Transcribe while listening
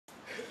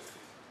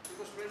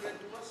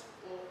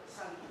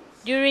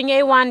During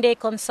a one-day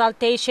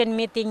consultation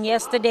meeting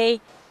yesterday,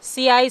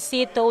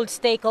 CIC told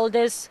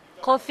stakeholders,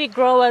 coffee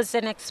growers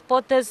and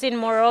exporters in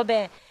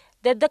Morobe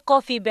that the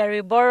coffee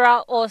berry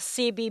borer or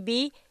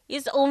CBB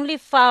is only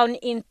found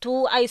in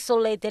 2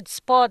 isolated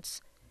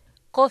spots.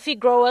 Coffee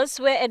growers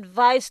were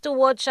advised to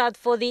watch out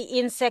for the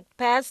insect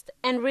pest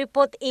and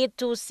report it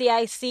to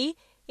CIC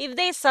if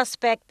they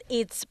suspect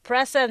its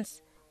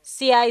presence.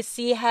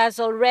 CIC has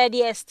already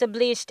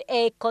established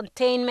a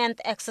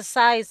containment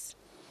exercise.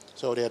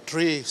 So there are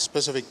 3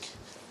 specific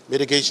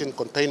mitigation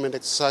containment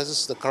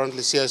exercises that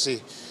currently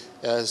CIC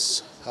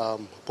has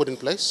put in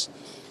place.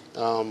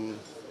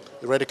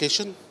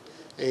 Eradication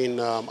in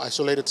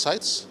isolated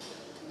sites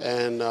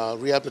and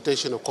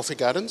rehabilitation of coffee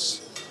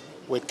gardens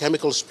with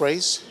chemical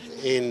sprays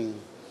in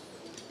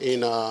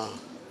the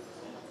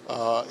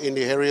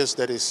areas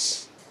that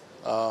is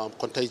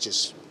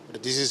contagious, the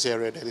disease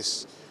area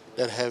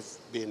that have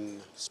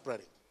been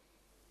spreading.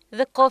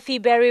 The coffee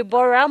berry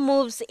borer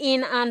moves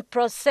in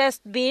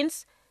unprocessed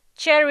beans,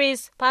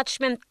 cherries,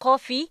 parchment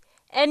coffee,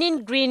 and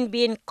in green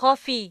bean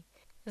coffee.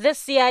 The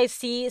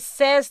CIC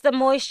says the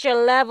moisture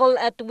level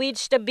at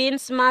which the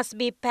beans must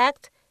be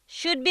packed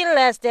should be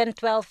less than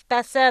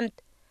 12%.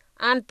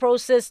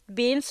 Unprocessed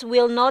beans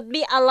will not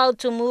be allowed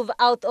to move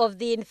out of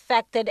the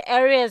infected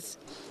areas.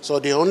 So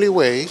the only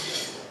way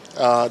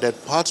that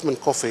parchment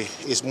coffee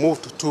is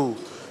moved to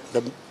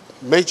the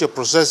major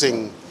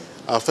processing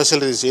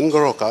facilities in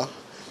Goroka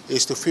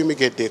is to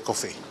fumigate their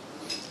coffee.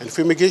 And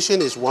fumigation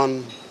is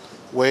one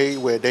way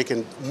where they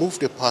can move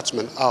the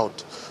parchment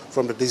out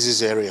from the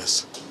disease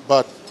areas.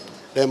 But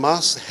they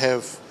must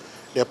have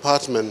their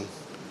parchment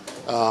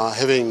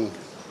having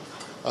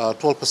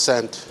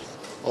 12%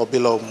 or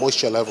below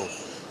moisture level.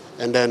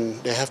 And then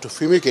they have to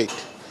fumigate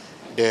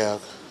their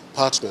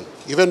parchment.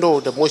 Even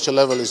though the moisture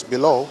level is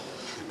below,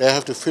 they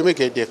have to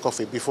fumigate their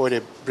coffee before they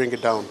bring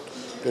it down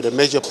to the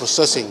major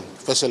processing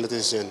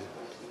facilities in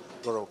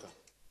Goroka.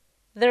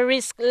 The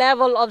risk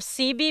level of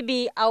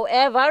CBB,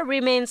 however,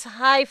 remains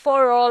high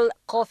for all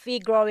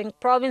coffee-growing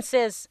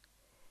provinces.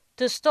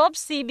 To stop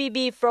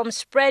CBB from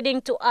spreading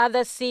to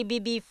other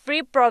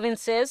CBB-free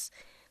provinces,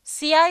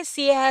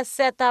 CIC has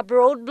set up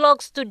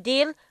roadblocks to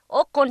deal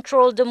or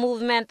control the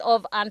movement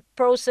of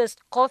unprocessed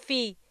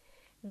coffee.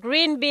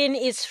 Green bean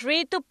is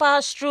free to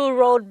pass through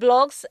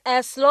roadblocks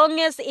as long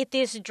as it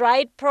is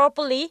dried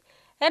properly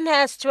and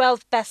has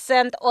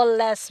 12% or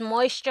less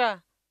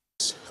moisture.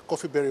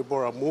 Coffee berry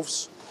borer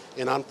moves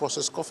in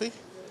unprocessed coffee,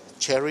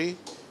 cherry,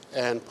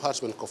 and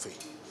parchment coffee.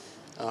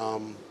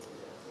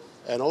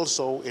 And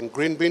also in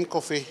green bean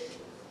coffee,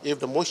 if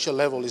the moisture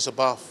level is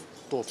above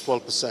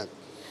 12%.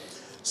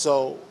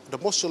 So the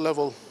moisture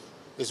level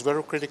is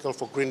very critical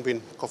for green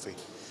bean coffee.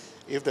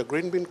 If the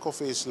green bean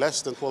coffee is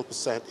less than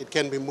 12%, it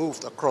can be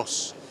moved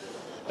across.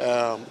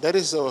 That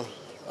is the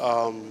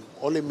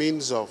only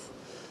means of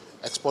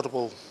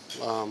exportable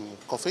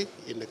coffee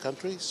in the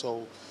country.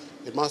 So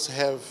it must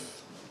have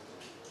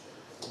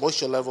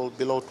moisture level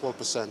below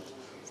 12%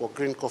 for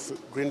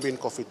green bean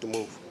coffee to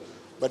move.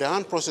 But the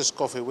unprocessed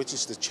coffee, which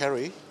is the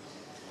cherry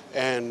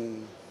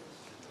and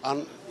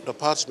the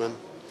parchment,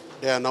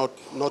 they are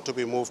not to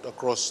be moved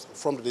across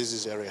from the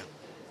disease area.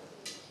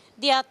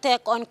 The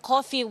attack on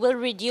coffee will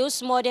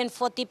reduce more than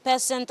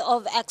 40%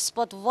 of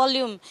export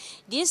volume.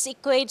 This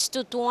equates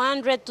to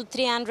 200 to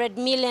 300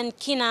 million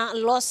kina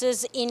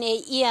losses in a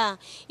year.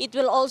 It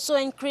will also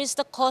increase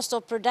the cost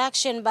of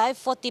production by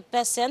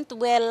 40%,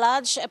 where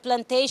large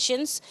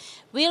plantations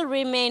will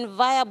remain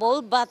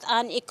viable but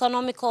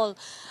uneconomical.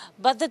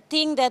 But the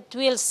thing that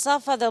will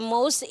suffer the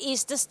most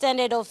is the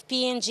standard of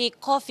PNG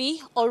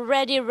coffee,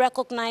 already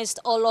recognized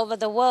all over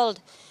the world.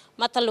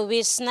 Mata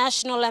Luis,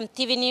 National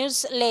EMTV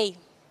News, Ley.